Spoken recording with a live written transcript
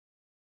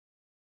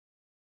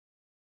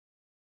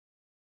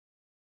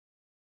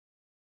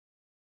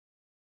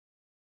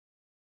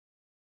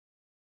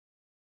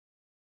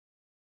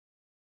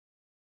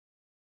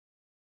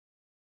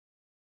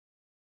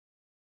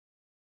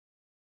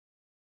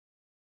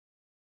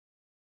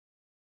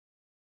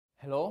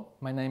Hello,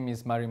 my name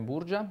is Marin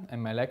Burgia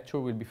and my lecture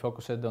will be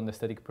focused on the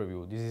aesthetic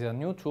preview. This is a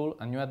new tool,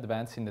 a new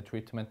advance in the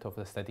treatment of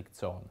the aesthetic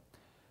zone.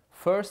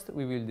 First,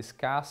 we will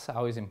discuss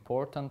how it is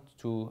important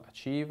to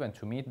achieve and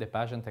to meet the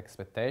patient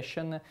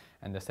expectation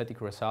and the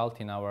aesthetic result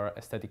in our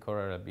aesthetic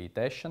oral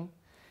rehabilitation.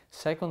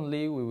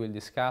 Secondly, we will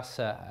discuss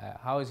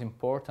how it is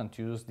important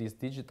to use this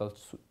digital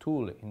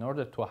tool in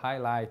order to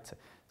highlight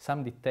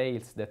some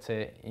details that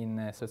in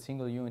a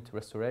single unit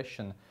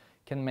restoration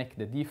can make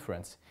the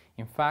difference.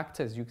 In fact,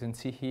 as you can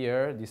see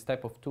here, this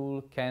type of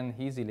tool can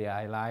easily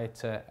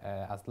highlight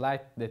a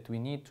slight that we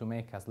need to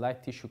make a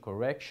slight tissue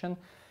correction,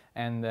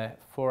 and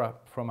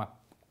from a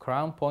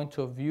crown point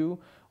of view,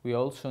 we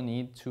also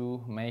need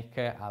to make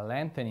a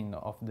lengthening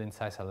of the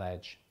incisal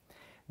edge.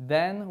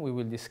 Then we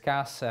will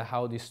discuss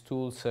how these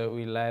tools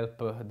will help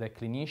the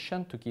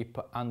clinician to keep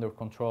under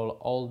control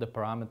all the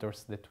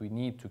parameters that we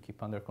need to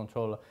keep under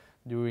control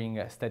during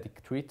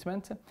aesthetic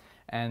treatment,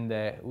 and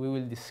we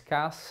will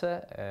discuss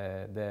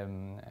the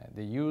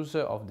use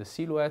of the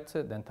silhouette,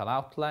 dental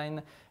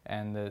outline,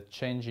 and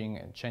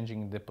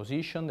changing the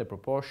position, the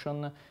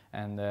proportion,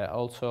 and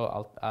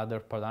also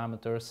other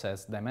parameters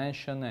as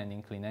dimension and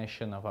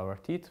inclination of our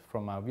teeth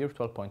from a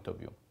virtual point of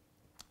view.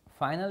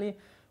 Finally,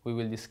 we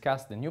will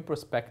discuss the new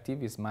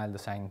perspective smile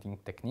designing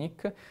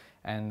technique,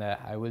 and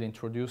I will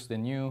introduce the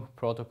new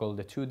protocol,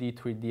 the 2D,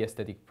 3D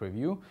aesthetic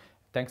preview.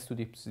 Thanks to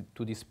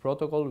this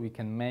protocol, we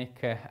can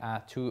make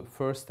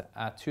first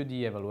a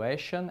 2D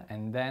evaluation,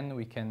 and then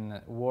we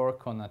can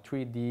work on a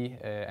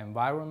 3D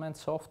environment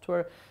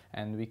software,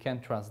 and we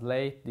can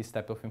translate this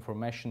type of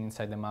information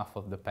inside the mouth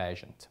of the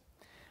patient.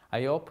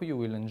 I hope you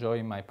will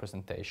enjoy my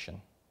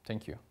presentation.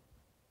 Thank you.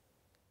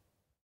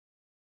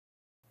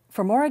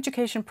 For more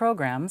education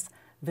programs,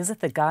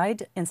 visit the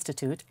Guide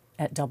Institute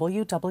at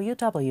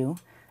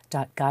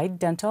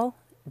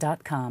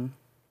www.guidedental.com.